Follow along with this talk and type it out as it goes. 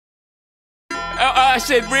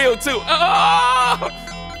shit real too. Oh!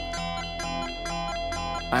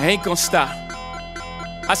 I ain't gonna stop.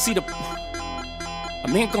 I see the. I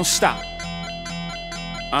ain't gonna stop.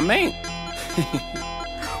 I mean.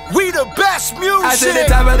 We the best music. I to the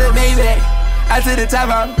top of the Maybach. I to the top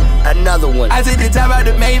of another one. I to the top of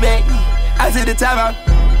the Maybach. I to the top of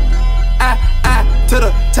I to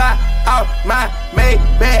the top of my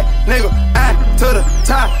Maybach, nigga. I to the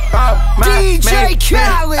top of my DJ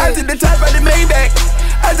Khaled. I to the top of the Maybach.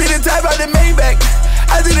 I to the top of the Maybach.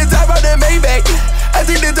 I to the top of the Maybach. I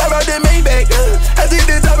to the top of the Maybach. I to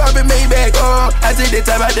the top of the Maybach. Oh, I to the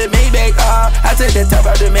top of the Maybach. Oh, I to the top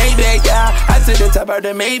of the Maybach. Yeah, I to the top of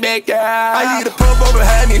the Maybach. Yeah, I see the purple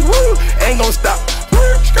behind me. Woo, ain't gon' stop.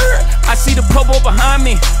 I see the purple behind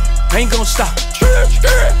me. Ain't gon' stop.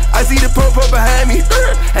 I see the purple behind me.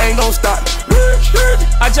 Ain't gon' stop.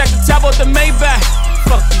 I jack the top of the Maybach.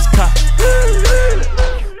 Fuck these cops.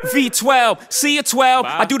 V12, see a 12.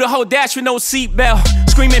 I do the whole dash with no seatbelt.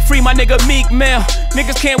 Screaming free my nigga Meek Mill.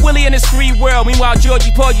 Niggas can't willy in this free world. Meanwhile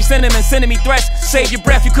Georgie Porgy sending me threats. Save your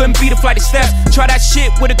breath, you couldn't beat a flight of steps. Try that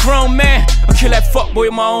shit with a grown man. I'll kill that fuckboy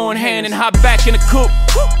with my own hand and hop back in the coupe.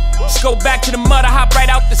 Just go back to the mud, I hop right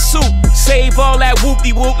out the soup. Save all that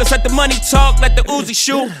whoop-de-whoop, let's let the money talk, let the Uzi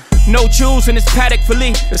shoot. No jewels in this paddock for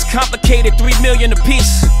Lee, it's complicated, 3 million a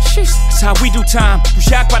piece. That's how we do time, you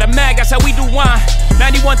shocked by the mag, that's how we do wine.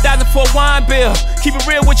 91,000 for a wine bill, keep it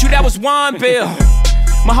real with you, that was wine bill.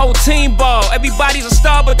 My whole team ball, everybody's a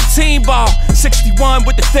star but the team ball. 61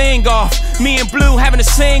 with the thing off, me and Blue having a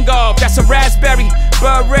sing off. That's a raspberry,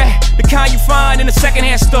 beret, the kind you find in a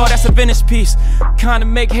secondhand store. That's a Venice piece, kinda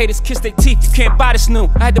make haters kiss their teeth. You can't buy this new,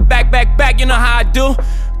 I had to back, you know how I do.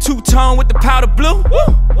 Two-tone with the powder blue.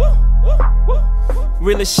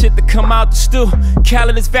 Realest shit to come out the stew.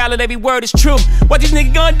 Khaled is valid, every word is true. What these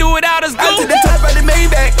niggas gonna do without us? I to the top of the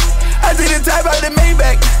Maybach. I to the top of the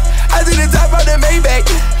Maybach. I to the top of the Maybach.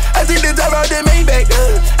 I to the top of the Maybach.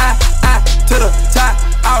 I to the top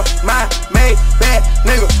of my Maybach,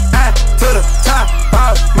 nigga. I to the top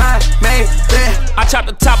of my Maybach. I chop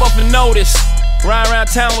the top off the notice. Ride around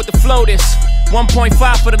town with the floaters.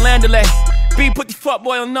 1.5 for the land delay. B put the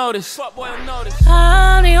fuckboy on notice.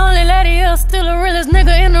 I'm the only lady here, still the realest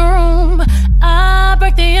nigga in the room. I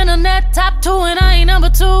break the internet, top 2 and I ain't number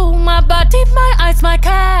 2. My body, my ice, my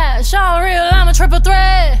cash, all real, I'm a triple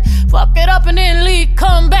threat. Fuck it up and then leave,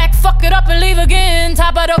 come back, fuck it up and leave again.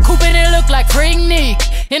 Top of the coupe and it look like Freaknik.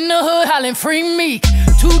 In the hood hollering free meek.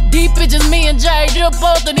 Too deep, it's just me and Jay, you're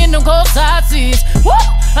both in them cold side seats. Woo,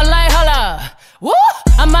 I like holla. Woo,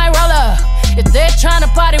 I might roll her. If they're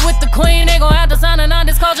tryna party with the queen, they gon' have to sign a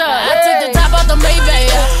non-disclosure. I took the top off the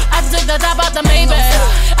Maybach. I took the top off the Maybach.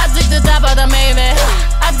 I took the top off the Maybach.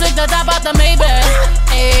 I took the top off the Maybach.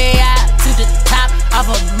 Hey, I took the top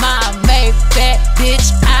off of my Maybach,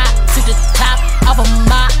 bitch. I took the top off of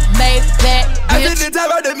my Maybach, bitch. I took the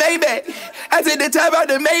top off the Maybach. I took the top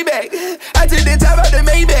off the Maybach. I took the top off the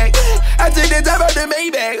Maybach. I took the top off the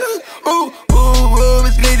Maybach. Ooh, ooh, ooh,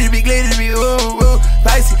 it's glittery, ooh, ooh.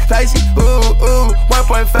 Spicy, ooh, ooh.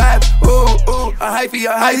 1.5, ooh, ooh. A hyphy,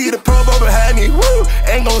 I see the purple behind me, woo.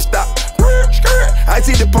 Ain't gon' stop. I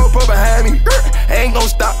see the purple behind me, ain't gon'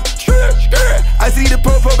 stop. I see the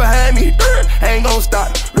purple behind me, ain't gon'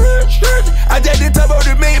 stop. I take the top of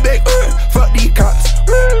the Maybach, fuck these cops.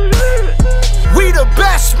 We the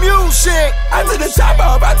best music. I to the top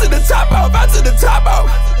off, I to the top off, I to the top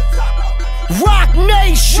off. Rock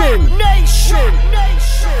Nation.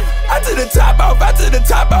 I to the top off, I to the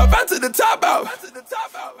top off, I to the top off.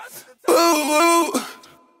 Ooh, ooh.